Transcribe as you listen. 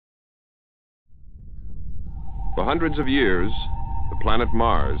For hundreds of years, the planet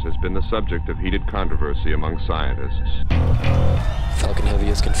Mars has been the subject of heated controversy among scientists. Falcon Heavy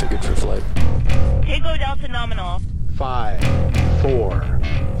is configured for flight. Tango Delta nominal. 5, 4,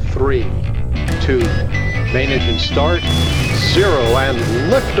 3, 2, main engine start, 0, and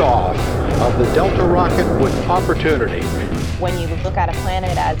liftoff of the Delta rocket with Opportunity. When you look at a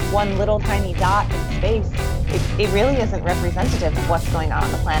planet as one little tiny dot in space, it really isn't representative of what's going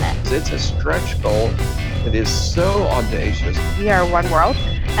on the planet. It's a stretch goal that is so audacious. We are one world,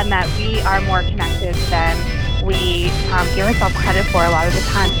 and that we are more connected than we give ourselves credit for a lot of the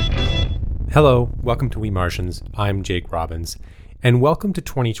time. Hello, welcome to We Martians. I'm Jake Robbins, and welcome to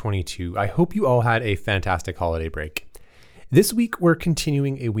 2022. I hope you all had a fantastic holiday break. This week, we're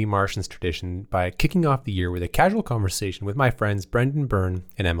continuing a We Martians tradition by kicking off the year with a casual conversation with my friends Brendan Byrne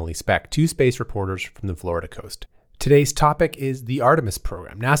and Emily Speck, two space reporters from the Florida coast. Today's topic is the Artemis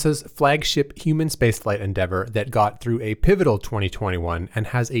program, NASA's flagship human spaceflight endeavor that got through a pivotal 2021 and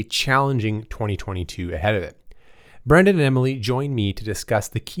has a challenging 2022 ahead of it. Brendan and Emily join me to discuss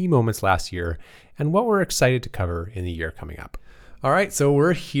the key moments last year and what we're excited to cover in the year coming up. All right, so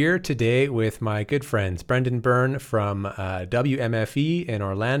we're here today with my good friends, Brendan Byrne from WMFE in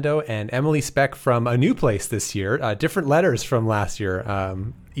Orlando and Emily Speck from a new place this year, different letters from last year.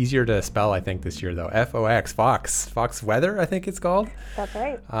 Easier to spell, I think, this year, though. F-O-X, Fox Weather, I think it's called. That's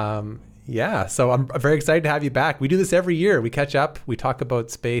right. Yeah, so I'm very excited to have you back. We do this every year. We catch up, we talk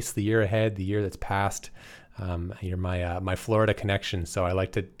about space, the year ahead, the year that's passed. You're my Florida connection, so I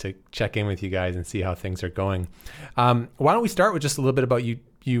like to check in with you guys and see how things are going. Why don't we start with just a little bit about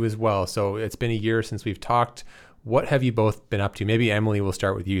you as well? So it's been a year since we've talked. What have you both been up to? Maybe Emily, will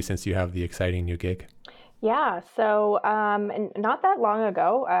start with you since you have the exciting new gig. Yeah, so not that long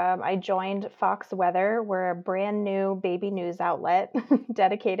ago, I joined Fox Weather. We're a brand new baby news outlet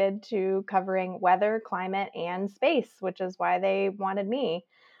dedicated to covering weather, climate, and space, which is why they wanted me.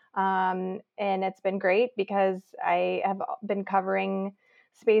 And it's been great because I have been covering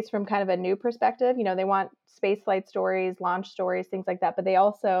space from kind of a new perspective. You know, they want space flight stories, launch stories, things like that, but they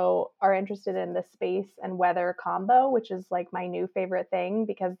also are interested in the space and weather combo, which is like my new favorite thing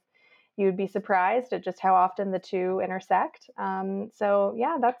because you'd be surprised at just how often the two intersect. So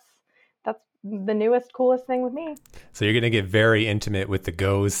yeah, that's the newest, coolest thing with me. So you're going to get very intimate with the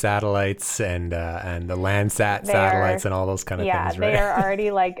GOES satellites and the Landsat satellites and all those kind of things, right? Yeah, they are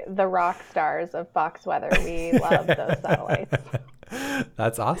already like the rock stars of Fox Weather. We love those satellites.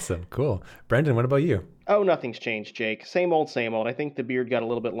 That's awesome. Cool. Brendan, what about you? Oh, nothing's changed, Jake. Same old, same old. I think the beard got a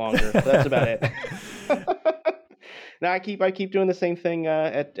little bit longer. But that's about it. No, I keep doing the same thing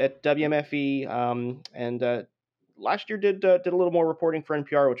at WMFE, and last year did a little more reporting for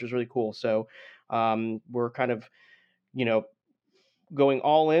NPR, which was really cool. So we're kind of, going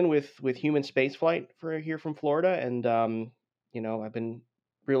all in with human spaceflight for here from Florida, and I've been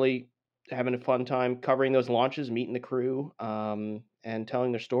really having a fun time covering those launches, meeting the crew, and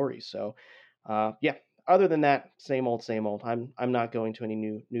telling their stories. So yeah. Other than that, same old, same old. I'm not going to any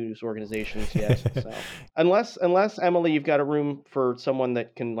new news organizations yet. So unless Emily, you've got a room for someone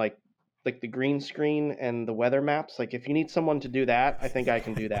that can like the green screen and the weather maps. Like if you need someone to do that, I think I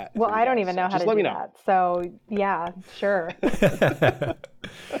can do that. Well, I don't even know how to do that. So yeah, sure.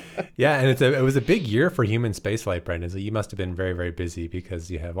 Yeah, and it was a big year for human spaceflight, Brendan. So you must have been very, very busy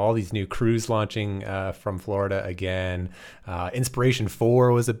because you have all these new crews launching from Florida again. Inspiration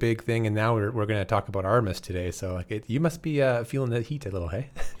 4 was a big thing, and now we're going to talk about Artemis today. So you must be feeling the heat a little, hey?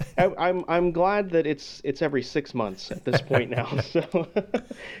 I'm glad that it's every 6 months at this point now. So,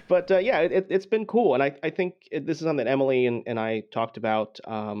 but yeah, it's been cool, and I think this is something that Emily and I talked about.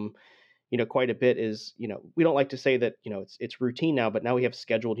 Quite a bit is, we don't like to say that, it's routine now, but now we have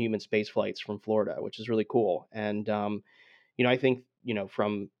scheduled human space flights from Florida, which is really cool. And, I think,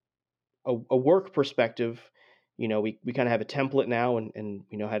 from a work perspective, we kind of have a template now and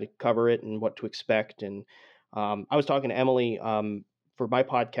we know how to cover it and what to expect. And I was talking to Emily for my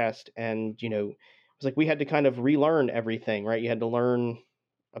podcast, and, it was like we had to kind of relearn everything, right? You had to learn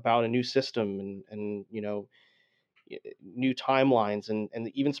about a new system and new timelines and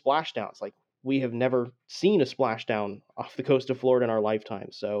even splashdowns. Like we have never seen a splashdown off the coast of Florida in our lifetime.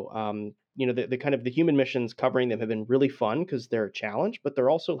 So, the kind of the human missions covering them have been really fun because they're a challenge, but they're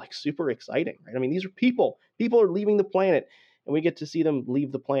also like super exciting, right? I mean, these are people are leaving the planet and we get to see them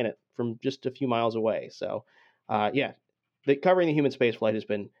leave the planet from just a few miles away. So, covering the human space flight has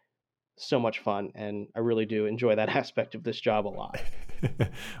been so much fun, and I really do enjoy that aspect of this job a lot.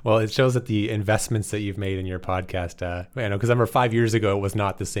 Well, it shows that the investments that you've made in your podcast, I know, because I remember 5 years ago, it was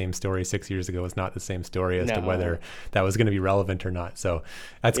not the same story. 6 years ago, it was not the same story as to whether that was going to be relevant or not. So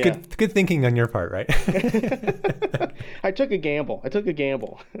that's good thinking on your part, right? I took a gamble.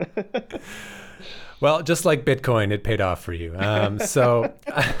 Well, just like Bitcoin, it paid off for you. So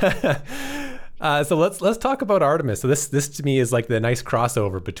let's talk about Artemis. So this to me is like the nice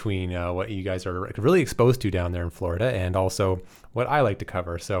crossover between what you guys are really exposed to down there in Florida and also what I like to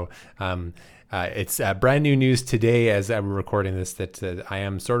cover. So it's brand new news today as we're recording this that I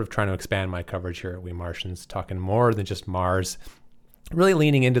am sort of trying to expand my coverage here at We Martians, talking more than just Mars, really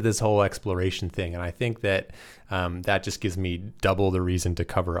leaning into this whole exploration thing. And I think that that just gives me double the reason to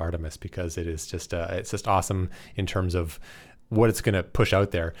cover Artemis, because it is just it's just awesome in terms of what it's going to push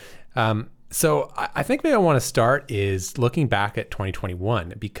out there. So I think maybe I want to start is looking back at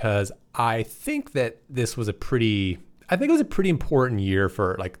 2021, because I think that this was a pretty important year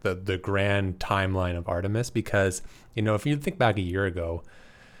for like the grand timeline of Artemis, because, you know, if you think back a year ago,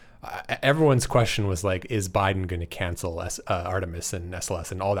 everyone's question was like, is Biden going to cancel Artemis and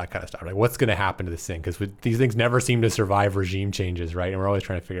SLS and all that kind of stuff? Like, what's going to happen to this thing? Because these things never seem to survive regime changes, right? And we're always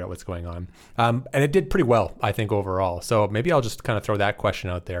trying to figure out what's going on. And it did pretty well, I think, overall. So maybe I'll just kind of throw that question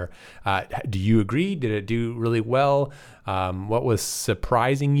out there. Do you agree? Did it do really well? What was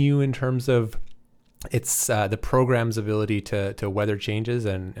surprising you in terms of its the program's ability to weather changes,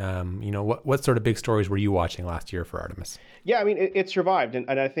 and you know, what sort of big stories were you watching last year for Artemis? Yeah, I mean, it survived, and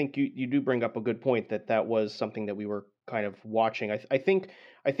I think you do bring up a good point that was something that we were kind of watching. I think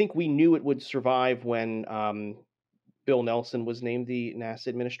we knew it would survive when Bill Nelson was named the NASA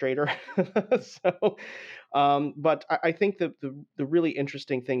administrator. So, but I think the really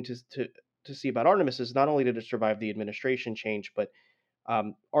interesting thing to see about Artemis is not only did it survive the administration change, but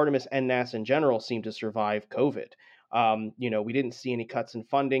Artemis and NASA in general seemed to survive COVID. You know, we didn't see any cuts in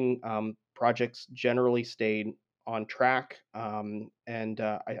funding. Projects generally stayed on track, and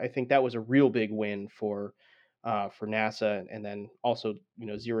I think that was a real big win for NASA, and then also, you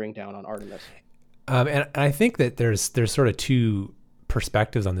know, zeroing down on Artemis. And I think that there's sort of two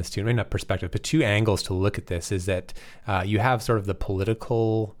perspectives on this too. I mean, not perspective, but two angles to look at this. Is that you have sort of the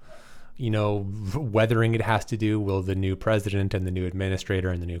political, you know, weathering it has to do. Will the new president and the new administrator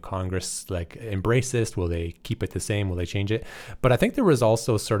and the new Congress like embrace this? Will they keep it the same? Will they change it? But I think there was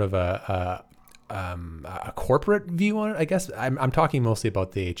also sort of a corporate view on it. I guess I'm talking mostly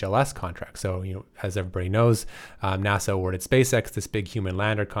about the HLS contract. So, you know, as everybody knows, NASA awarded SpaceX this big human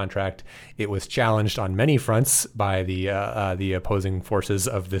lander contract. It was challenged on many fronts by the opposing forces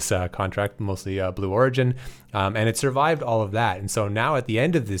of this contract, mostly Blue Origin, and it survived all of that. And so now at the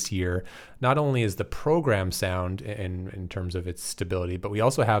end of this year, not only is the program sound in terms of its stability, but we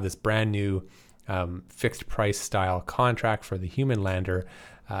also have this brand new fixed price style contract for the human lander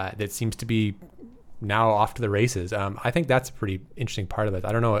that seems to be now off to the races. I think that's a pretty interesting part of it.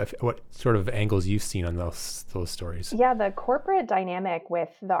 I don't know what sort of angles you've seen on those stories. Yeah, the corporate dynamic with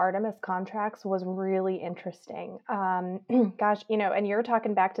the Artemis contracts was really interesting. Gosh, you know, and you're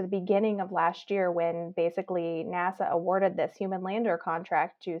talking back to the beginning of last year when basically NASA awarded this human lander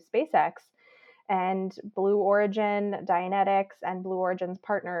contract to SpaceX, and Blue Origin, Dynetics, and Blue Origin's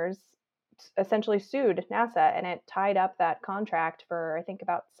partners essentially sued NASA, and it tied up that contract for I think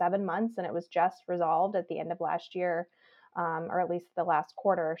about 7 months, and it was just resolved at the end of last year, or at least the last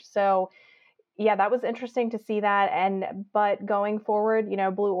quarter. So yeah, that was interesting to see that. But going forward, you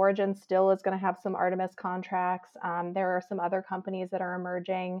know, Blue Origin still is going to have some Artemis contracts. There are some other companies that are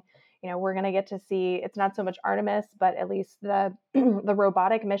emerging. You know, we're going to get to see, it's not so much Artemis, but at least the the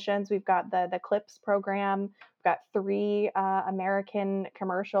robotic missions. We've got the CLIPS program. We've got 3 American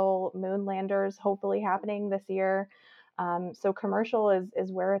commercial moon landers hopefully happening this year. So commercial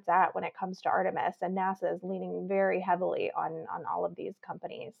is where it's at when it comes to Artemis, and NASA is leaning very heavily on all of these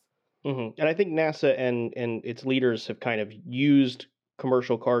companies. Mm-hmm. And I think NASA and its leaders have kind of used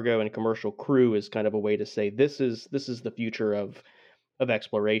commercial cargo and commercial crew as kind of a way to say this is the future of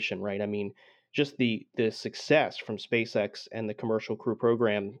exploration, right? I mean, just the success from SpaceX and the commercial crew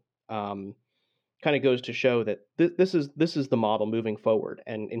program kind of goes to show that this is the model moving forward,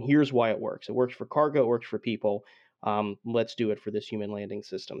 and here's why it works. It works for cargo, it works for people. Let's do it for this human landing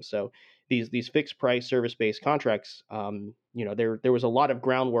system. So these fixed price service based contracts, you know, there was a lot of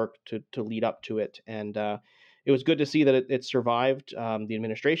groundwork to lead up to it, and it was good to see that it survived the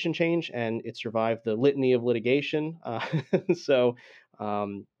administration change, and it survived the litany of litigation. So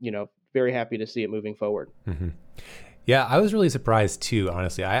you know, very happy to see it moving forward. Mm-hmm. Yeah, I was really surprised too,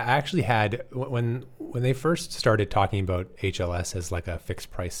 honestly. I actually had when they first started talking about HLS as like a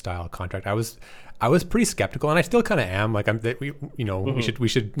fixed price style contract, I was pretty skeptical, and I still kind of am. Like we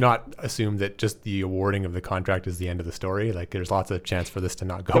should not assume that just the awarding of the contract is the end of the story. Like there's lots of chance for this to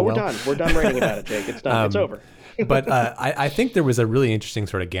not go No, well. we're done writing about it, Jake. It's done. It's over. But I think there was a really interesting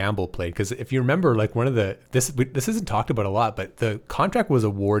sort of gamble played, because if you remember, like this isn't talked about a lot, but the contract was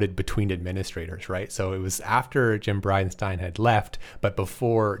awarded between administrators, right? So it was after Jim Bridenstine had left, but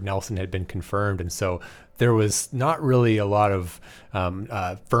before Nelson had been confirmed, and so there was not really a lot of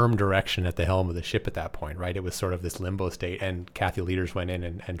firm direction at the helm of the ship at that point, right? It was sort of this limbo state, and Kathy Leaders went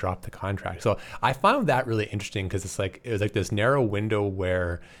in and dropped the contract. So I found that really interesting, because it was like this narrow window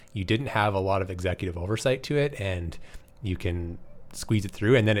where you didn't have a lot of executive oversight to it, and you can squeeze it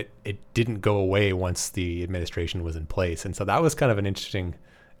through, and then it didn't go away once the administration was in place. And so that was kind of an interesting,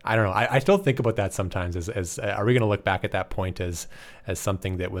 I don't know. I still think about that sometimes as are we going to look back at that point as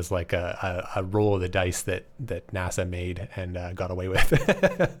something that was like a roll of the dice that NASA made and got away with?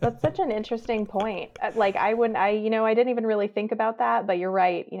 That's such an interesting point. Like I didn't even really think about that, but you're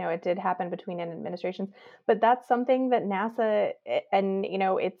right. It did happen between administrations, but that's something that NASA and,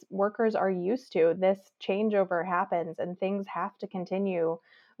 its workers are used to. This changeover happens and things have to continue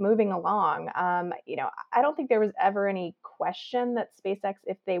moving along. I don't think there was ever any question that SpaceX,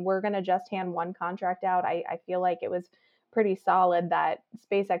 if they were going to just hand one contract out, I feel like it was pretty solid that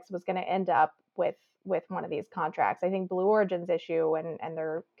SpaceX was going to end up with one of these contracts. I think Blue Origin's issue and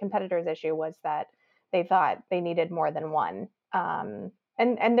their competitors' issue was that they thought they needed more than one. And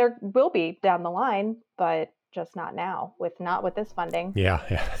there will be down the line, but just not now, not with this funding. Yeah.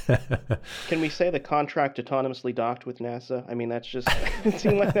 Can we say the contract autonomously docked with NASA? I mean, that's just it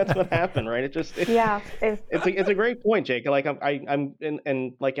seemed like that's what happened, right? It's a great point, Jake. Like I'm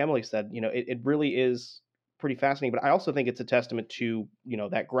and like Emily said, it really is pretty fascinating. But I also think it's a testament to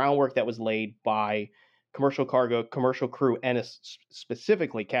that groundwork that was laid by commercial cargo, commercial crew, and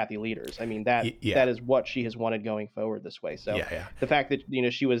specifically Kathy Leaders. I mean, that is what she has wanted going forward this way. So the fact that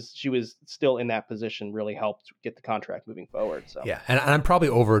she was still in that position really helped get the contract moving forward. So and I'm probably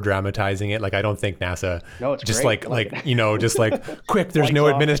over dramatizing it. Like I don't think NASA just great. just like quick, there's no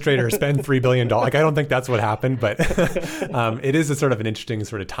administrator, spend $3 billion. Like I don't think that's what happened, but it is a sort of an interesting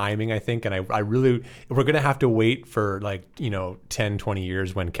sort of timing, I think. And I really, we're going to have to wait for 10, 20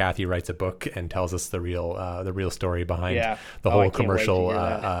 years when Kathy writes a book and tells us the real story behind the whole commercial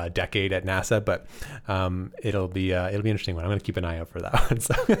decade at NASA. But it'll be an interesting one. I'm going to keep an eye out for that one.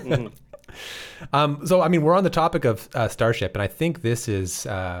 So, so I mean, we're on the topic of Starship, and I think this is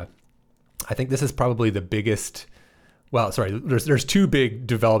probably the biggest. Well, sorry, there's two big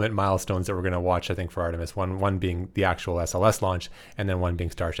development milestones that we're going to watch, I think, for Artemis. One being the actual SLS launch, and then one being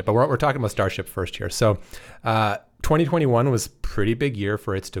Starship. But we're talking about Starship first here. So 2021 was a pretty big year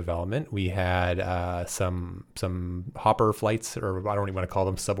for its development. We had some hopper flights, or I don't even want to call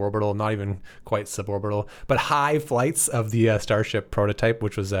them suborbital, not even quite suborbital, but high flights of the Starship prototype,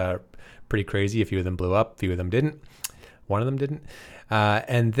 which was pretty crazy. A few of them blew up, a few of them didn't. One of them didn't.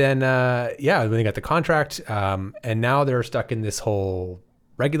 And then, they got the contract, and now they're stuck in this whole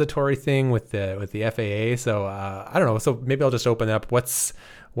regulatory thing with the FAA. So I don't know. So maybe I'll just open up. What's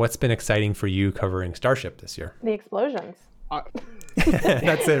been exciting for you covering Starship this year? The explosions.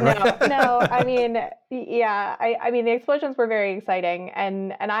 That's it, right? No. I mean, I mean, the explosions were very exciting,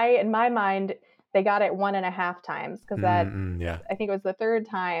 and in my mind, they got it 1.5 times, because I think it was the third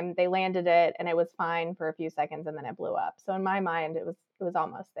time they landed it and it was fine for a few seconds and then it blew up. So in my mind, it was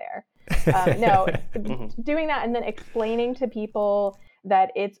almost there. Doing that and then explaining to people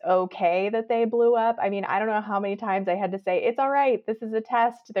that it's okay that they blew up. I mean, I don't know how many times I had to say, it's all right, this is a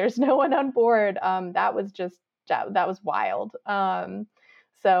test, there's no one on board. That was wild.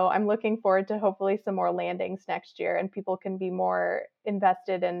 So I'm looking forward to hopefully some more landings next year, and people can be more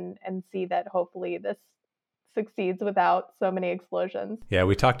invested and see that hopefully this succeeds without so many explosions. Yeah,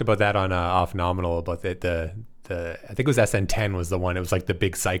 we talked about that on Off Nominal about the I think it was SN10 was the one. It was like the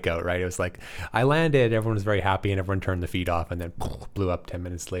big psych out, right? It was like, I landed, everyone was very happy, and everyone turned the feed off, and then blew up 10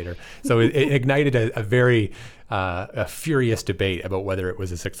 minutes later. So it ignited a very a furious debate about whether it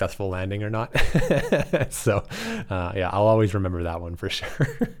was a successful landing or not. So I'll always remember that one for sure.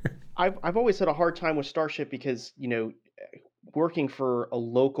 I've always had a hard time with Starship because, working for a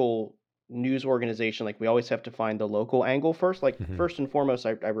local news organization, like we always have to find the local angle first. Like first and foremost,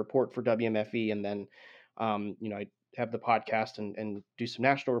 I report for WMFE, and then I have the podcast and do some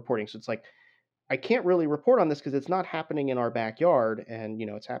national reporting. So it's like, I can't really report on this because it's not happening in our backyard, and,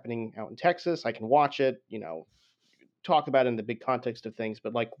 it's happening out in Texas. I can watch it, talk about it in the big context of things.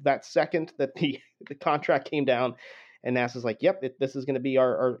 But like that second that the contract came down And NASA's like, yep, this is going to be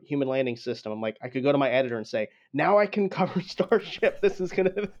our human landing system. I'm like, I could go to my editor and say, now I can cover Starship. This is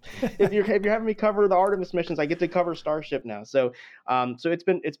going to, if you're having me cover the Artemis missions, I get to cover Starship now. So, so it's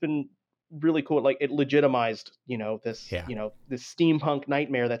been really cool. Like, it legitimized, this steampunk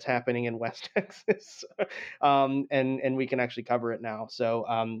nightmare that's happening in West Texas. And we can actually cover it now.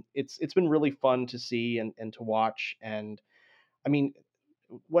 So, it's been really fun to see and to watch. And I mean,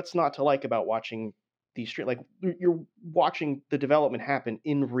 what's not to like about watching these streams? Like, you're watching the development happen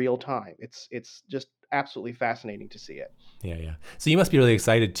in real time. It's just absolutely fascinating to see it. Yeah. So you must be really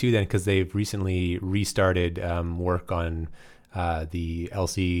excited too then, because they've recently restarted work on the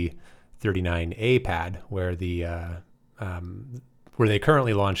LC-39A pad, where where they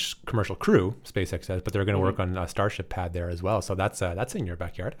currently launch commercial crew, SpaceX says, but they're going to work on a Starship pad there as well. So that's in your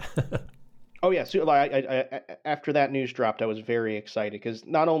backyard. Oh yeah. So I after that news dropped, I was very excited, because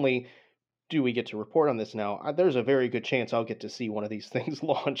not only do we get to report on this now, there's a very good chance I'll get to see one of these things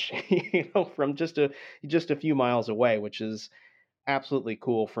launch, from just a few miles away, which is absolutely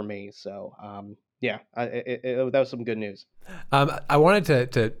cool for me. So that was some good news. I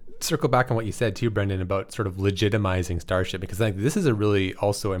wanted to circle back on what you said too, Brendan, about sort of legitimizing Starship, because I think this is a really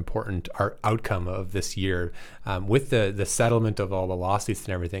also important outcome of this year, with the settlement of all the lawsuits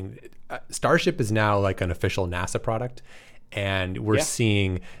and everything. Starship is now like an official NASA product, and we're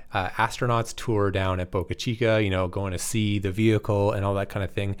seeing astronauts tour down at Boca Chica, going to see the vehicle and all that kind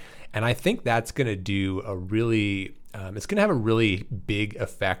of thing. And I think that's going to do it's going to have a really big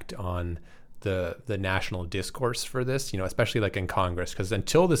effect on the national discourse for this, especially like in Congress, because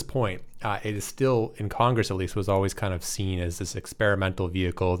until this point, it is still, in Congress at least, was always kind of seen as this experimental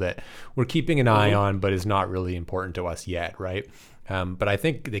vehicle that we're keeping an eye on, but is not really important to us yet, right? But I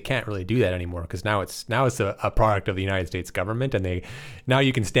think they can't really do that anymore, because now it's a product of the United States government, and now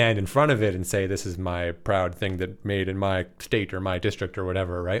you can stand in front of it and say, this is my proud thing that made in my state or my district or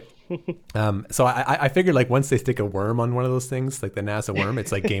whatever, right? So I figured, like, once they stick a worm on one of those things, like the NASA worm,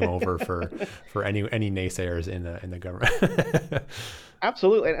 it's like game over for any naysayers in the government.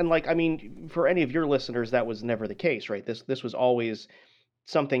 Absolutely. And like, I mean, for any of your listeners, that was never the case, right? This was always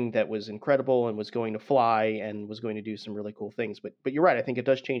something that was incredible and was going to fly and was going to do some really cool things. But you're right. I think it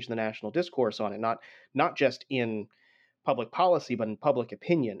does change the national discourse on it, not just in public policy, but in public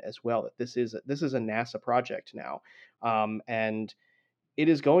opinion as well, that this is a NASA project now. And it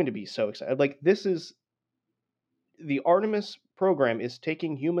is going to be so exciting. Like, the Artemis program is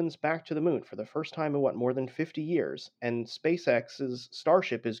taking humans back to the moon for the first time in more than 50 years. And SpaceX's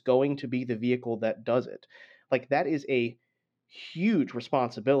Starship is going to be the vehicle that does it. Like, that is a huge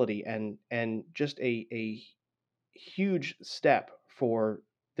responsibility and just a huge step for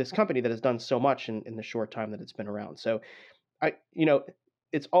this company that has done so much in the short time that it's been around. So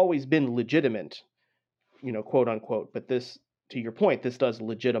it's always been legitimate, quote unquote, but this, to your point, this does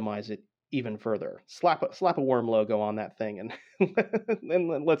legitimize it even further. Slap a worm logo on that thing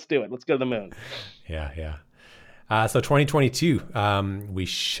and let's do it. Let's go to the moon. Yeah. So 2022, we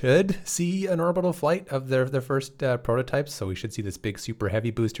should see an orbital flight of their first prototypes. So we should see this big Super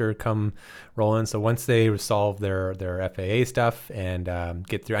Heavy booster come rolling. So once they resolve their FAA stuff and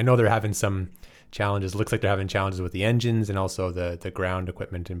get through, I know they're having some challenges. Looks like they're having challenges with the engines and also the ground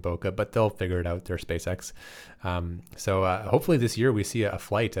equipment in Boca, but they'll figure it out. They're SpaceX. So hopefully this year we see a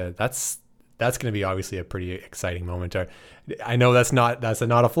flight. That's going to be obviously a pretty exciting moment. I know that's not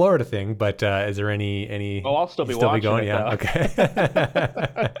a Florida thing, but is there any? Oh, I'll still be watching. Yeah, okay.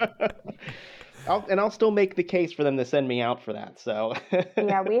 I'll still make the case for them to send me out for that. So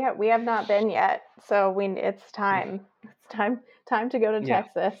yeah, we have not been yet, so it's time. It's time to go to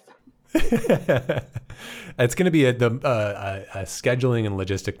Texas. It's going to be a scheduling and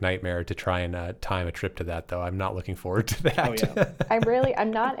logistic nightmare to try and time a trip to that, though. I'm not looking forward to that. Oh, yeah.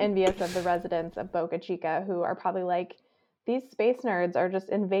 I'm not envious of the residents of Boca Chica, who are probably like, these space nerds are just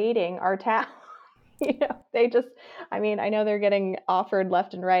invading our town. I know they're getting offered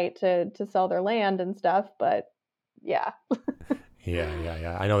left and right to sell their land and stuff, but yeah.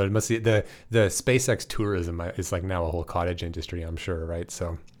 Yeah. I know there must be the SpaceX tourism is like now a whole cottage industry, I'm sure, right?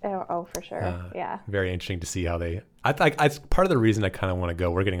 So. Oh, for sure. Yeah. Very interesting to see how it's part of the reason I kind of want to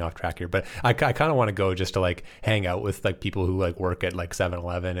go. We're getting off track here, but I kind of want to go just to like hang out with like people who like work at like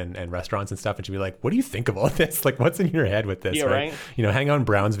 7-Eleven and restaurants and stuff, and to be like, what do you think of all this? Like, what's in your head with this? Yeah, right. Hang out in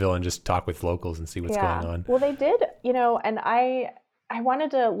Brownsville and just talk with locals and see what's going on. Well, they did, and I wanted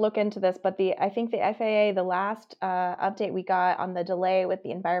to look into this, but I think the FAA, the last update we got on the delay with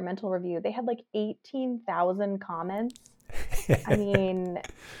the environmental review, they had like 18,000 comments. I mean,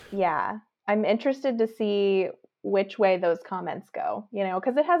 yeah, I'm interested to see which way those comments go,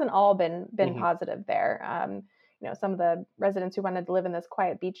 because it hasn't all been positive there. some of the residents who wanted to live in this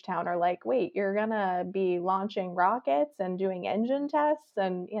quiet beach town are like, wait, you're gonna be launching rockets and doing engine tests,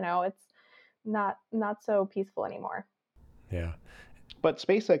 and it's not so peaceful anymore. Yeah. But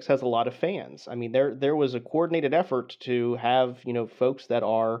SpaceX has a lot of fans. I mean, there was a coordinated effort to have, folks that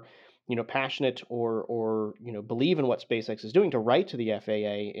are, passionate or believe in what SpaceX is doing to write to the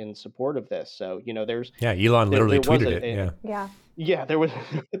FAA in support of this. So, there's Elon literally tweeted it. Yeah, there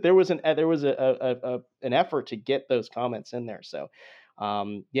was an effort to get those comments in there. So,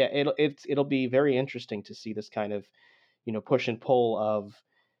 it'll be very interesting to see this kind of, push and pull of,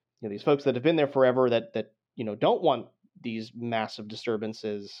 these folks that have been there forever that don't want these massive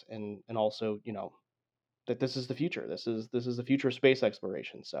disturbances, and also that this is the future. This is the future of space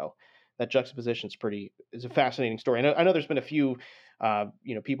exploration. So that juxtaposition is a fascinating story. I know there's been a few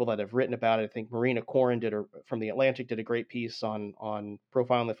people that have written about it. I think Marina Corin from The Atlantic did a great piece on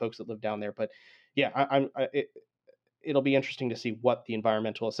profiling the folks that live down there. But yeah, it'll be interesting to see what the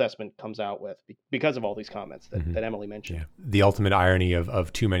environmental assessment comes out with because of all these comments that Emily mentioned. Yeah. The ultimate irony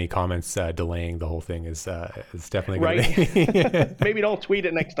of too many comments delaying the whole thing is definitely going to be. Maybe don't tweet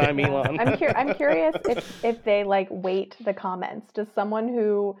it next time, Elon. I'm curious if they weight the comments. Does someone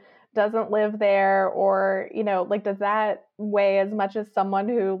who doesn't live there, or does that weigh as much as someone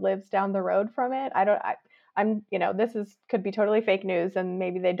who lives down the road from it? This could be totally fake news, and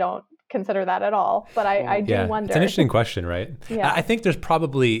maybe they don't consider that at all, but I do wonder. It's an interesting question, right? Yeah. I think there's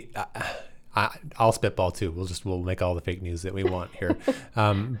probably I'll spitball too. We'll make all the fake news that we want here.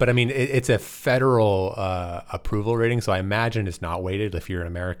 But I mean, it's a federal approval rating, so I imagine it's not weighted. If you're an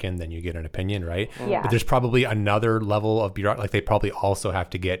American, then you get an opinion, right? Yeah. But there's probably another level of bureaucracy. Like they probably also have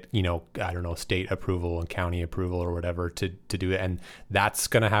to get, state approval and county approval or whatever to do it, and that's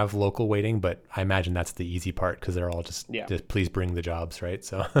going to have local weighting. But I imagine that's the easy part because they're all just please bring the jobs, right?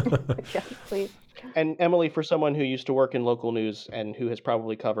 So yes, please. And Emily, for someone who used to work in local news and who has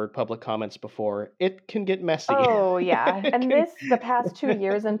probably covered public comments before, it can get messy. Oh, yeah. And the past 2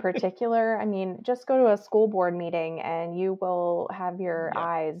 years in particular, I mean, just go to a school board meeting and you will have your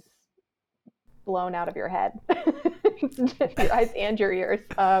eyes blown out of your head. Your eyes and your ears.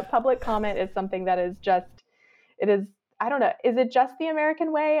 Public comment is something that is I don't know. Is it just the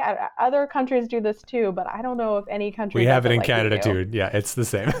American way? Other countries do this too, but I don't know if any country. We have it in Canada too. Yeah, it's the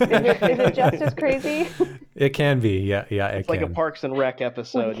same. Is it just as crazy? It can be. Yeah. It's like a Parks and Rec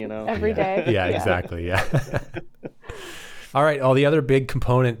episode, every day. Yeah, exactly. Yeah. All right. Well, the other big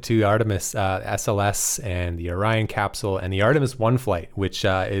component to Artemis, SLS and the Orion capsule and the Artemis 1 flight, which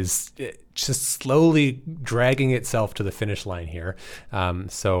is just slowly dragging itself to the finish line here.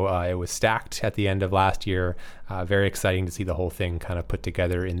 So it was stacked at the end of last year. Very exciting to see the whole thing kind of put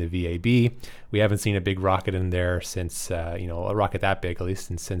together in the VAB. We haven't seen a big rocket in there since, a rocket that big, at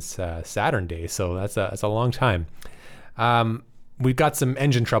least since Saturn Day. So that's a long time. We've got some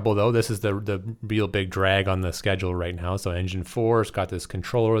engine trouble, though. This is the real big drag on the schedule right now. So engine 4's got this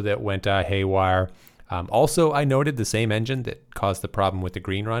controller that went haywire. Also, I noted the same engine that caused the problem with the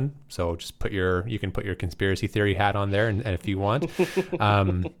green run. So just you can put your conspiracy theory hat on there, and if you want.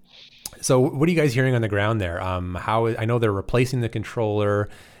 So what are you guys hearing on the ground there? I know they're replacing the controller.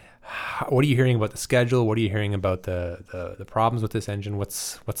 What are you hearing about the schedule? What are you hearing about the problems with this engine?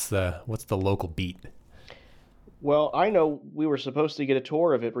 What's the local beat? Well, I know we were supposed to get a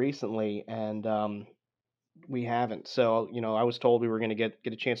tour of it recently, and we haven't. So, I was told we were going to get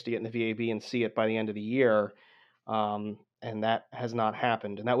a chance to get in the VAB and see it by the end of the year, and that has not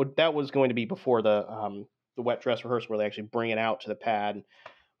happened. And that was going to be before the wet dress rehearsal, where they actually bring it out to the pad,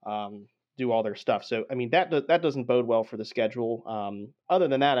 do all their stuff. So, I mean, that doesn't bode well for the schedule. Other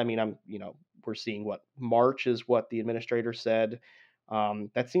than that, I mean, we're seeing what March is what the administrator said.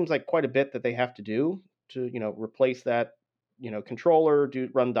 That seems like quite a bit that they have to do to replace that controller,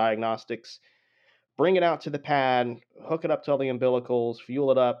 run diagnostics, bring it out to the pad, hook it up to all the umbilicals,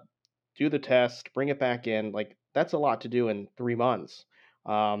 fuel it up, do the test, bring it back in. Like, that's a lot to do in 3 months.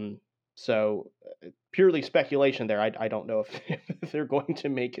 So purely speculation there. I don't know if they're going to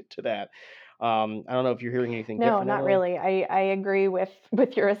make it to that. I don't know if you're hearing anything different. No, not really. I agree with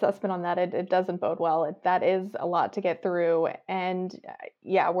your assessment on that. It doesn't bode well. That is a lot to get through. And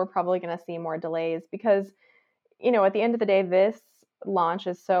we're probably going to see more delays because, at the end of the day, this launch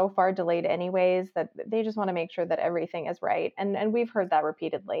is so far delayed anyways that they just want to make sure that everything is right. And we've heard that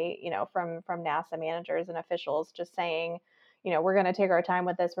repeatedly, from NASA managers and officials just saying, we're going to take our time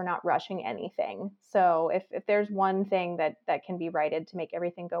with this. We're not rushing anything. So if there's one thing that can be righted to make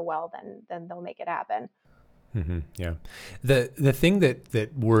everything go well, then they'll make it happen. Mm-hmm. Yeah. The thing that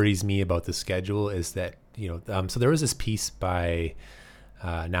worries me about the schedule is that, so there was this piece by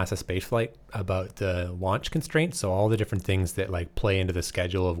NASA Spaceflight about the launch constraints, so all the different things that like play into the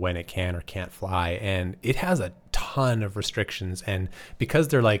schedule of when it can or can't fly, and it has a ton of restrictions. And because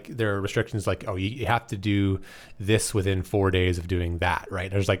there are restrictions like, oh, you have to do this within 4 days of doing that,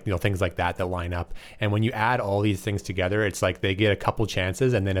 right? There's like, things like that line up, and when you add all these things together, it's like they get a couple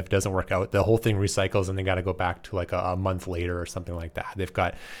chances, and then if it doesn't work out, the whole thing recycles and they got to go back to like a month later or something like that. They've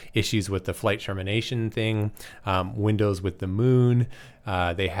got issues with the flight termination thing, windows with the moon.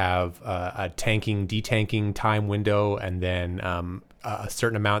 They have a tanking, detanking time window, and then a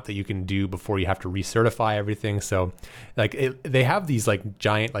certain amount that you can do before you have to recertify everything. So like they have these like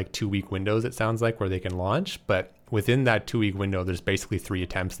giant like 2-week windows, it sounds like, where they can launch, but within that 2-week window, there's basically 3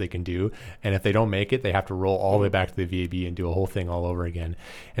 attempts they can do. And if they don't make it, they have to roll all the way back to the VAB and do a whole thing all over again.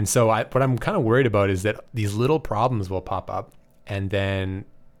 And so what I'm kind of worried about is that these little problems will pop up, and then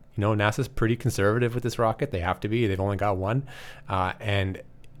NASA's pretty conservative with this rocket. They have to be. They've only got one, and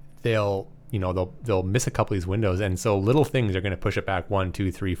they'll miss a couple of these windows, and so little things are going to push it back 1,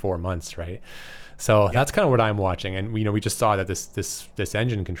 2, 3, 4 months, right? So that's kind of what I'm watching. And we just saw that this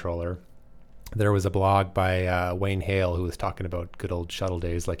engine controller. There was a blog by Wayne Hale who was talking about good old shuttle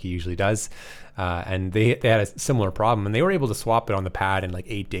days, like he usually does, and they had a similar problem, and they were able to swap it on the pad in like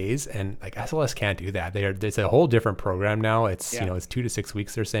 8 days, and like SLS can't do that. It's a whole different program now. It's it's 2 to 6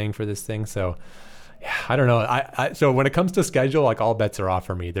 weeks they're saying for this thing. So yeah, I don't know. So when it comes to schedule, like all bets are off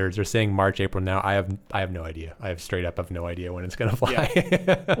for me. They're saying March, April now. I have no idea. I have straight up have no idea when it's gonna fly.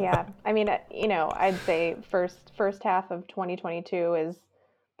 Yeah, I mean, I'd say first half of 2022 is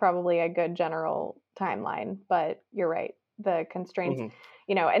probably a good general timeline, but you're right. The constraints,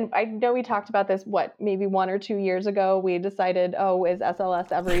 and I know we talked about this, maybe 1 or 2 years ago, we decided, is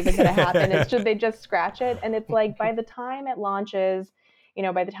SLS ever even going to happen? Should they just scratch it? And it's like, by the time it launches,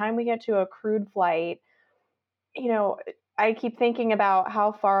 by the time we get to a crewed flight, I keep thinking about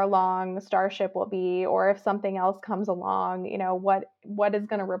how far along Starship will be, or if something else comes along, what is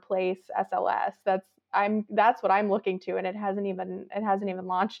going to replace SLS? That's what I'm looking to, and it hasn't even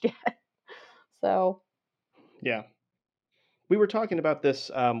launched yet. So, yeah, we were talking about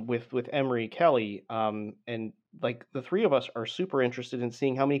this with Emery Kelly, and like the three of us are super interested in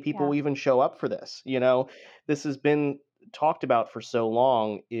seeing how many people will even show up for this. This has been talked about for so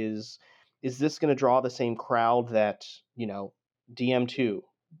long. Is this going to draw the same crowd that DM2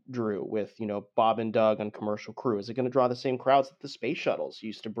 drew with Bob and Doug on Commercial Crew? Is it going to draw the same crowds that the space shuttles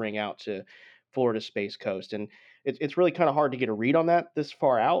used to bring out to Florida Space Coast? And it's really kind of hard to get a read on that this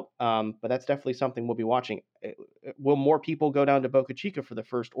far out, but that's definitely something we'll be watching. Will more people go down to Boca Chica for the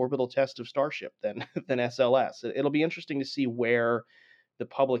first orbital test of Starship than SLS? It'll be interesting to see where the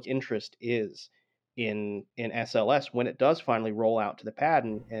public interest is in SLS when it does finally roll out to the pad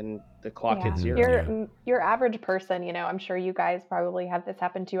and the clock hits zero. Your average person, I'm sure you guys probably have this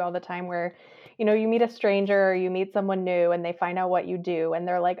happen to you all the time, where you meet a stranger or you meet someone new and they find out what you do and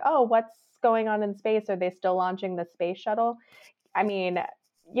they're like, oh, what's going on in space? Are they still launching the space shuttle? I mean,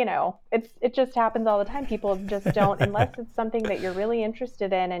 it just happens all the time. People just don't, unless it's something that you're really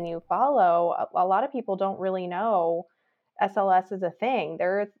interested in and you follow. A lot of people don't really know SLS is a thing.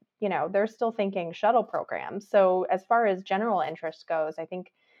 They're still thinking shuttle programs. So as far as general interest goes, I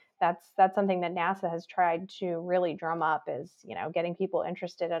think that's something that NASA has tried to really drum up, is getting people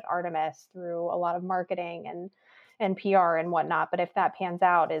interested at Artemis through a lot of marketing and PR and whatnot. But if that pans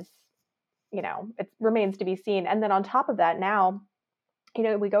out, it remains to be seen. And then on top of that, now,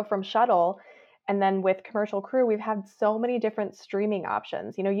 we go from shuttle, and then with Commercial Crew, we've had so many different streaming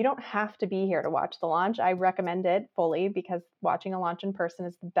options. You don't have to be here to watch the launch. I recommend it fully, because watching a launch in person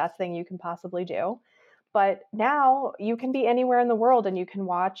is the best thing you can possibly do. But now you can be anywhere in the world and you can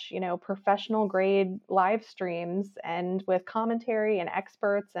watch, professional grade live streams and with commentary and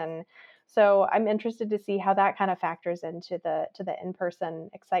experts. And so I'm interested to see how that kind of factors into the in-person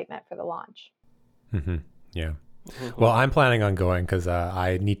excitement for the launch. Mm-hmm. Yeah. Well, I'm planning on going because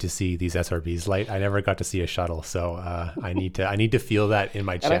I need to see these SRBs light. I never got to see a shuttle, so I need to feel that in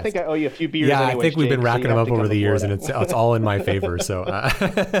my chest. And I think I owe you a few beers. Yeah, anyways, I think we've been Jake, racking so them up over the years, and that. it's all in my favor. So I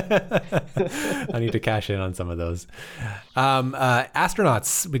need to cash in on some of those.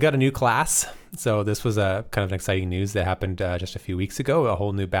 Astronauts, we got a new class. So this was a kind of an exciting news that happened just a few weeks ago. A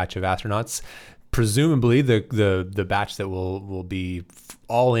whole new batch of astronauts. Presumably the batch that will be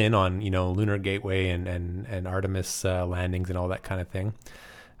all in on Lunar Gateway and Artemis landings and all that kind of thing.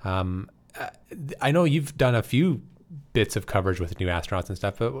 I know you've done a few bits of coverage with new astronauts and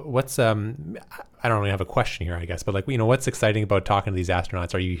stuff, but what's I don't really have a question here, I guess, but what's exciting about talking to these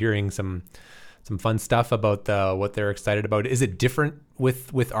astronauts? Are you hearing some some fun stuff about what they're excited about. Is it different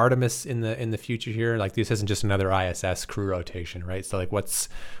with Artemis in the future here? Like this isn't just another ISS crew rotation, right? So like what's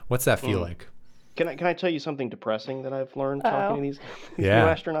that feel like? Can I tell you something depressing that I've learned talking to these new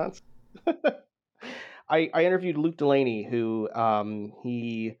astronauts? I interviewed Luke Delaney, who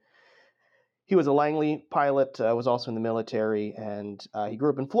he was a Langley pilot, was also in the military, and he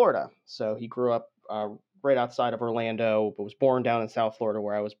grew up in Florida. So he grew up right outside of Orlando, but was born down in South Florida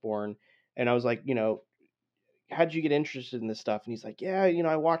where I was born. And I was like, how did you get interested in this stuff? And he's like, yeah,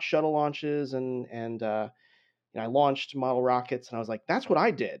 I watched shuttle launches and I launched model rockets. And I was like, that's what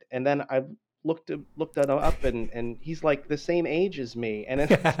I did. And then I looked that up, and he's like the same age as me. And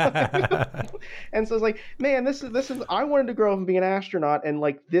it's and so I was like, man, this is I wanted to grow up and be an astronaut, and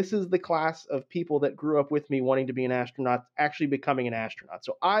like this is the class of people that grew up with me wanting to be an astronaut actually becoming an astronaut.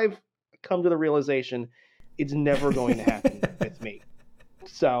 So I've come to the realization it's never going to happen with me.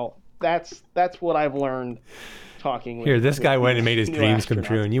 So that's what I've learned talking with, here, this guy went and made his dreams come astronauts.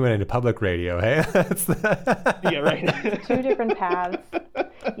 true, and you went into public radio, hey? Yeah, right. Two different paths.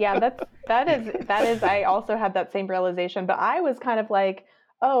 Yeah, that is I also had that same realization, but I was kind of like,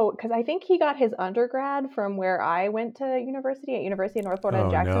 oh, because I think he got his undergrad from where I went to university, at University of North Florida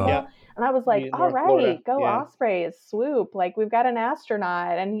in Jacksonville. No. Yeah. And I was like, all North right, Florida. go Yeah. Ospreys, swoop. Like we've got an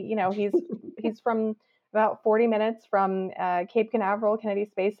astronaut, and he's from about 40 minutes from Cape Canaveral Kennedy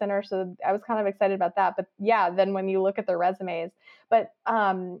Space Center. So I was kind of excited about that. But yeah, then when you look at their resumes, but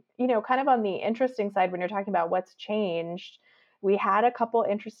kind of on the interesting side, when you're talking about what's changed, we had a couple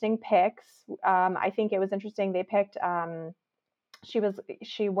interesting picks. I think it was interesting. They picked,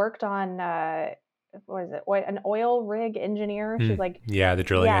 she worked on, what is it? An oil rig engineer. She's like, the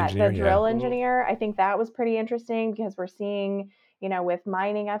drilling engineer. The drill engineer. I think that was pretty interesting because we're seeing, with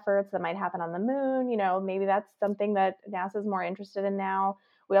mining efforts that might happen on the moon, maybe that's something that NASA's more interested in now.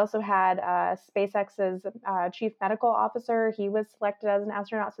 We also had SpaceX's chief medical officer. He was selected as an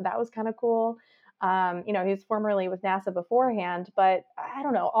astronaut, so that was kind of cool. He was formerly with NASA beforehand, but I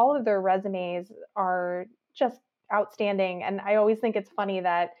don't know, all of their resumes are just outstanding. And I always think it's funny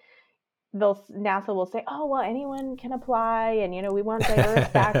that NASA will say, oh, well, anyone can apply, and we want diverse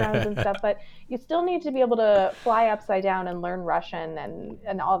backgrounds and stuff, but you still need to be able to fly upside down and learn Russian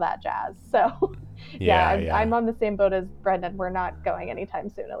and all that jazz. So I'm on the same boat as Brendan. We're not going anytime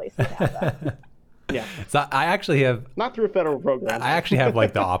soon, at least with NASA. Yeah. So I actually have not through a federal program. I actually have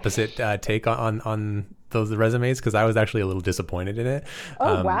like the opposite take on those resumes, because I was actually a little disappointed in it.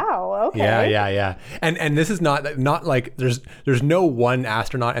 Oh wow! Okay. Yeah. And this is not like there's no one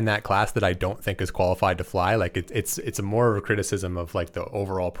astronaut in that class that I don't think is qualified to fly. Like it's a more of a criticism of like the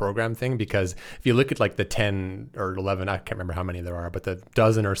overall program thing, because if you look at like the 10 or 11, I can't remember how many there are, but the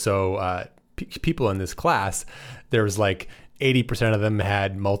dozen or so people in this class, there's like 80% of them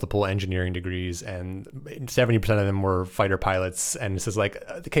had multiple engineering degrees, and 70% of them were fighter pilots. And it's just like,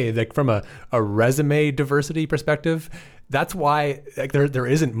 okay, like from a resume diversity perspective, that's why like there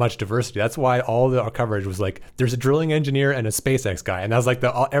isn't much diversity. That's why all the coverage was like, there's a drilling engineer and a SpaceX guy, and that was like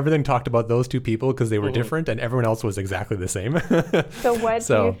everything talked about those two people because they were different, and everyone else was exactly the same. So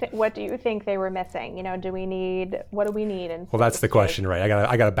what do you think they were missing? What do we need? Well, that's the question, right?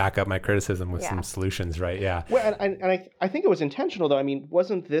 I gotta back up my criticism with some solutions, right? Yeah. Well, and I think it was intentional though. I mean,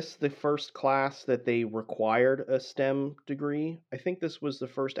 wasn't this the first class that they required a STEM degree? I think this was the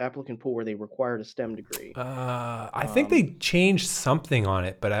first applicant pool where they required a STEM degree. I think they changed something on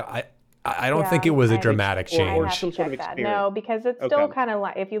it, but I don't think it was a dramatic change. Or some sort of experience. No, because it's still kind of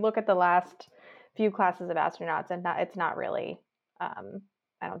like, if you look at the last few classes of astronauts, and it's not really, I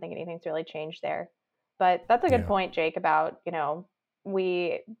don't think anything's really changed there. But that's a good point, Jake, about,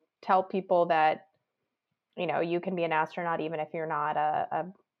 we tell people that, you can be an astronaut even if you're not a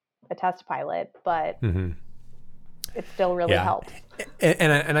test pilot, but it still really helps.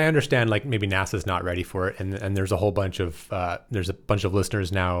 And I understand, like, maybe NASA's not ready for it, and there's a whole bunch of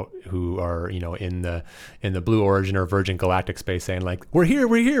listeners now who are in the Blue Origin or Virgin Galactic space saying like, we're here,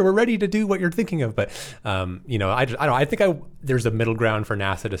 we're ready to do what you're thinking of. But I think there's a middle ground for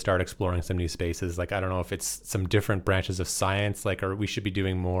NASA to start exploring some new spaces. Like, I don't know if it's some different branches of science, like, or we should be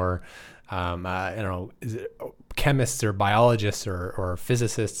doing more. I don't know, is it chemists or biologists or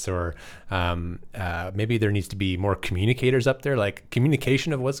physicists, or maybe there needs to be more communicators up there. Like,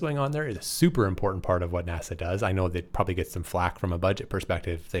 communication of what's going on there is a super important part of what NASA does. I know they'd probably get some flack from a budget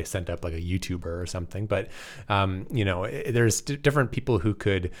perspective if they sent up like a YouTuber or something, but there's different people who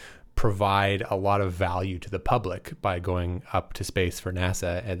could provide a lot of value to the public by going up to space for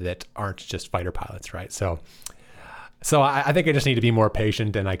NASA, and that aren't just fighter pilots, right? So So I think I just need to be more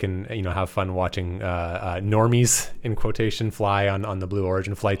patient, and I can, have fun watching normies in quotation fly on the Blue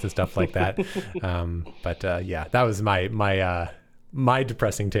Origin flights and stuff like that. But that was my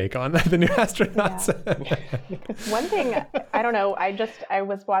depressing take on the new astronauts. Yeah. One thing, I don't know, I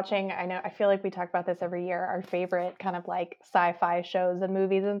was watching, I feel like we talk about this every year, our favorite kind of like sci-fi shows and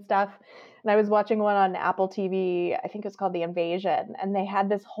movies and stuff. And I was watching one on Apple TV, I think it was called The Invasion, and they had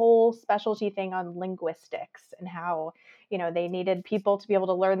this whole specialty thing on linguistics and how, they needed people to be able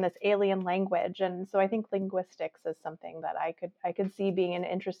to learn this alien language. And so I think linguistics is something that I could see being an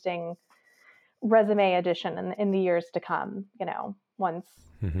interesting resume addition in the years to come, once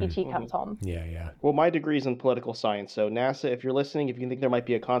ET comes home. Yeah. Well, my degree's in political science, so NASA, if you're listening, if you think there might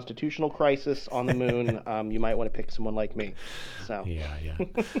be a constitutional crisis on the moon, you might want to pick someone like me. So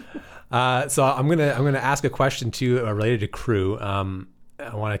yeah. So I'm gonna ask a question too related to crew.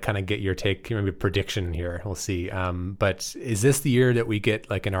 I want to kind of get your take, maybe a prediction here. We'll see. But is this the year that we get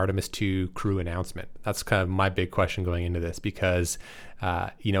like an Artemis 2 crew announcement? That's kind of my big question going into this, because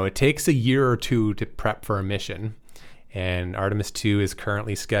it takes a year or two to prep for a mission. And Artemis 2 is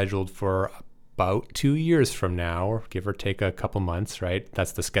currently scheduled for about 2 years from now, or give or take a couple months, right?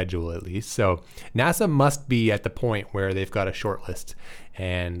 That's the schedule at least. So NASA must be at the point where they've got a short list,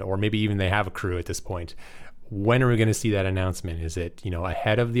 or maybe even they have a crew at this point. When are we going to see that announcement? Is it,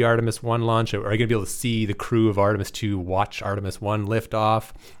 ahead of the Artemis 1 launch? Are we going to be able to see the crew of Artemis 2 watch Artemis 1 lift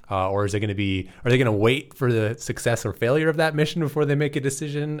off? Or are they going to wait for the success or failure of that mission before they make a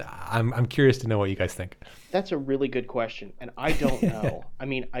decision? I'm curious to know what you guys think. That's a really good question, and I don't know. I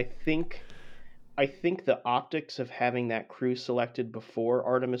mean, I think the optics of having that crew selected before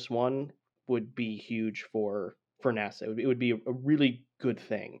Artemis 1 would be huge for NASA. It would be a really good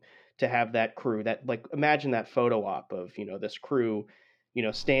thing to have that crew, that, like, imagine that photo op of, this crew,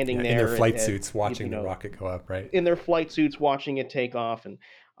 standing there in their flight suits watching the rocket go up, right? In their flight suits watching it take off.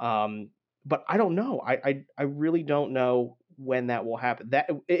 And but I don't know. I really don't know when that will happen. That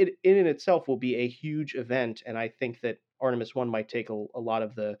it in itself will be a huge event, and I think that Artemis 1 might take a lot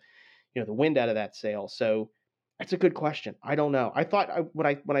of the the wind out of that sail. So that's a good question. I don't know. I thought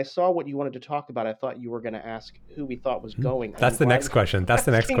when I saw what you wanted to talk about, I thought you were going to ask who we thought was going. That's the next question. That's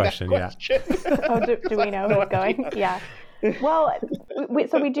the next question. Yeah. Oh, do we know who's going? Yeah. Well,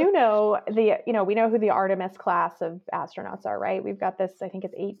 we do know we know who the Artemis class of astronauts are, right? We've got this, I think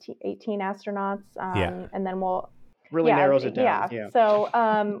it's 18 astronauts. And then really narrows it down. Yeah. So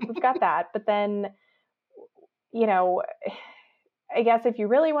we've got that. But then, I guess if you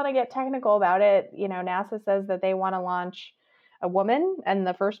really want to get technical about it, NASA says that they want to launch a woman and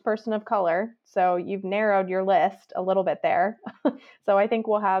the first person of color. So you've narrowed your list a little bit there. So I think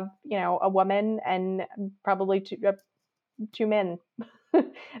we'll have, a woman and probably two men,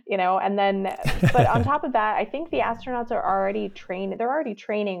 and then, but on top of that, I think the astronauts are already trained. They're already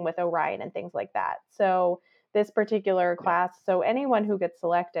training with Orion and things like that. So this particular class, so anyone who gets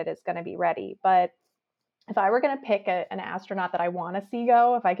selected is going to be ready. But if I were going to pick an astronaut that I want to see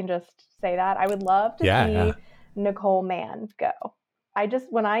go, if I can just say that, I would love to see Nicole Mann go.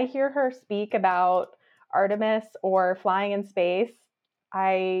 When I hear her speak about Artemis or flying in space,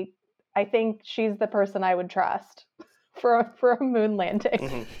 I think she's the person I would trust for a moon landing.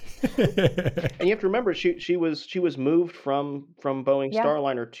 Mm-hmm. And you have to remember, she was moved from Boeing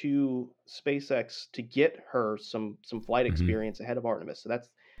Starliner to SpaceX to get her some flight experience ahead of Artemis. So that's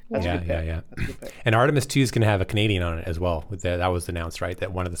a good pick. Yeah. That's a good pick. And Artemis 2 is going to have a Canadian on it as well. That was announced, right?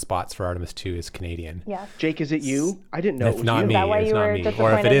 That one of the spots for Artemis 2 is Canadian. Yeah. Jake, is it you? I didn't know it was not you. me. Is that why you were not me.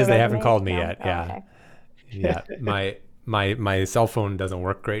 Or if it is, they haven't called me No? yet. Oh, Yeah. okay. Yeah. My cell phone doesn't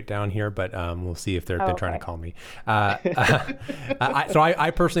work great down here, but we'll see if they've been trying to call me. I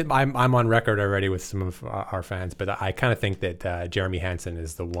personally, I'm on record already with some of our fans, but I kind of think that Jeremy Hansen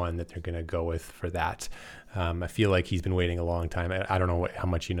is the one that they're going to go with for that. I feel like he's been waiting a long time. I don't know how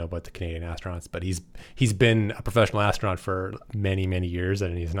much you know about the Canadian astronauts, but he's been a professional astronaut for many, many years,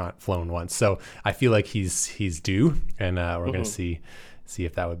 and he's not flown once. So I feel like he's due, and we're going to see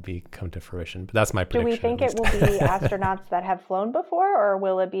if that would come to fruition. But that's my prediction. Do we think it will be astronauts that have flown before, or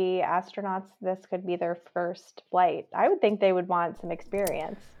will it be astronauts this could be their first flight? I would think they would want some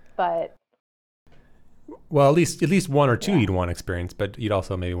experience, but well, at least one or two you'd want experience, but you'd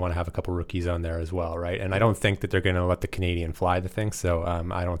also maybe want to have a couple rookies on there as well, right? And I don't think that they're going to let the Canadian fly the thing, so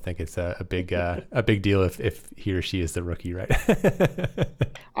I don't think it's a big deal if he or she is the rookie, right?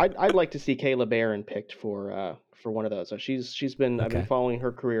 I'd like to see Kayla Barron picked for one of those. She's been I've been following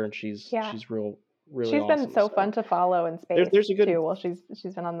her career, and she's really she's awesome, been so fun to follow in space. There's a good too. Well, she's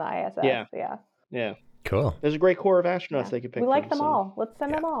been on the ISS. Yeah. Cool. There's a great core of astronauts they could pick. We like them all. Let's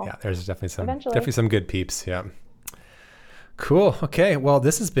send them all. Yeah, there's definitely some good peeps. Yeah. Cool. Okay. Well,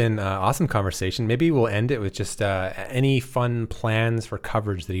 this has been an awesome conversation. Maybe we'll end it with just any fun plans for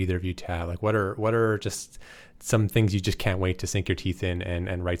coverage that either of you have. Like, what are just some things you just can't wait to sink your teeth in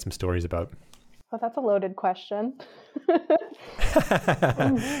and write some stories about? Well, that's a loaded question.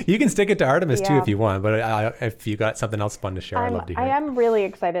 You can stick it to Artemis too if you want, but if you got something else fun to share, I'd love to hear. I am really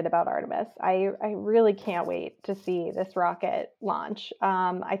excited about Artemis. I really can't wait to see this rocket launch.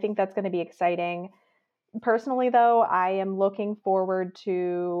 I think that's going to be exciting. Personally, though, I am looking forward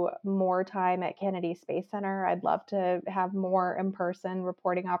to more time at Kennedy Space Center. I'd love to have more in-person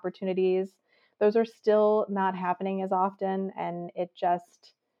reporting opportunities. Those are still not happening as often, and it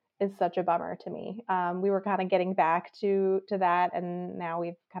just is such a bummer to me. We were kind of getting back to that, and now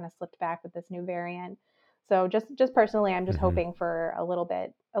we've kind of slipped back with this new variant. So just personally, I'm just hoping for a little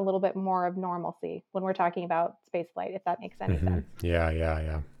bit more of normalcy when we're talking about spaceflight, if that makes any sense.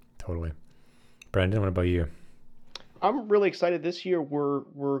 Yeah, totally. Brendan, what about you? I'm really excited. This year, we're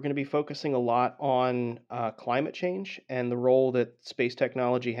going to be focusing a lot on climate change and the role that space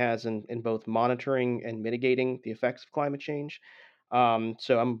technology has in both monitoring and mitigating the effects of climate change.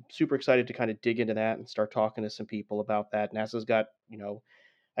 So I'm super excited to kind of dig into that and start talking to some people about that. NASA's got,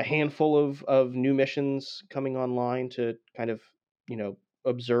 a handful of new missions coming online to kind of,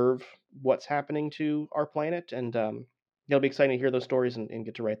 observe what's happening to our planet. And it'll be exciting to hear those stories and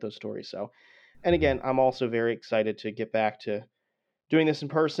get to write those stories. So, and again, I'm also very excited to get back to doing this in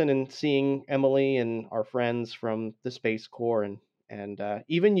person and seeing Emily and our friends from the Space Corps and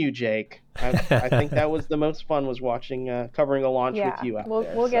even you, Jake. I think that was the most fun, was watching covering a launch with you out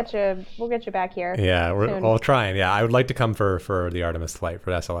there. We'll get you back here. Yeah, we'll try. And I would like to come for the Artemis flight, for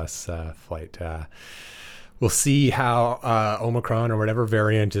the SLS flight. We'll see how Omicron or whatever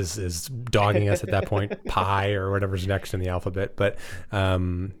variant is dogging us at that point, Pi or whatever's next in the alphabet. But I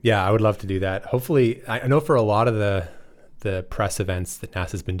would love to do that. Hopefully, I know for a lot of the press events that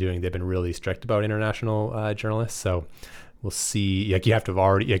NASA's been doing, they've been really strict about international journalists. So we'll see. Like, you have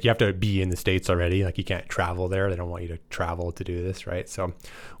to be in the States already. Like, you can't travel there. They don't want you to travel to do this, right? So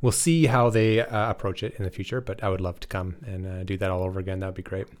we'll see how they approach it in the future. But I would love to come and do that all over again. That would be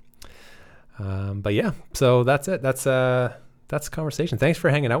great. So that's it. That's a conversation. Thanks for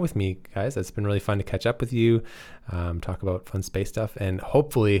hanging out with me, guys. It's been really fun to catch up with you, talk about fun space stuff, and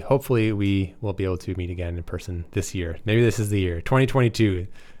hopefully we will be able to meet again in person this year. Maybe this is the year, 2022.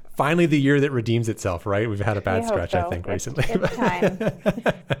 Finally, the year that redeems itself, right? We've had a bad stretch, I think, recently. It's time.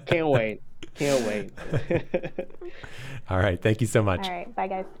 Can't wait. All right. Thank you so much. All right. Bye,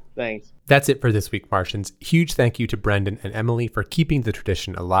 guys. Thanks. That's it for this week, Martians. Huge thank you to Brendan and Emily for keeping the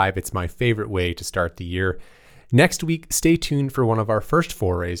tradition alive. It's my favorite way to start the year. Next week, stay tuned for one of our first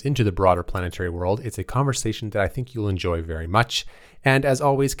forays into the broader planetary world. It's a conversation that I think you'll enjoy very much. And as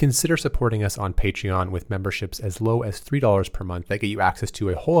always, consider supporting us on Patreon with memberships as low as $3 per month that get you access to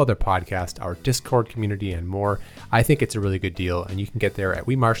a whole other podcast, our Discord community, and more. I think it's a really good deal, and you can get there at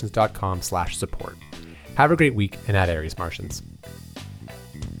wemartians.com/support. Have a great week, and at Aries, Martians.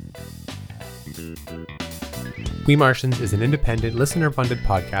 We Martians is an independent, listener-funded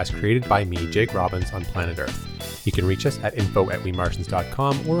podcast created by me, Jake Robbins, on planet Earth. You can reach us at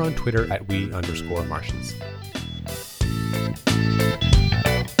info@wemartians.com or on Twitter at @we_Martians.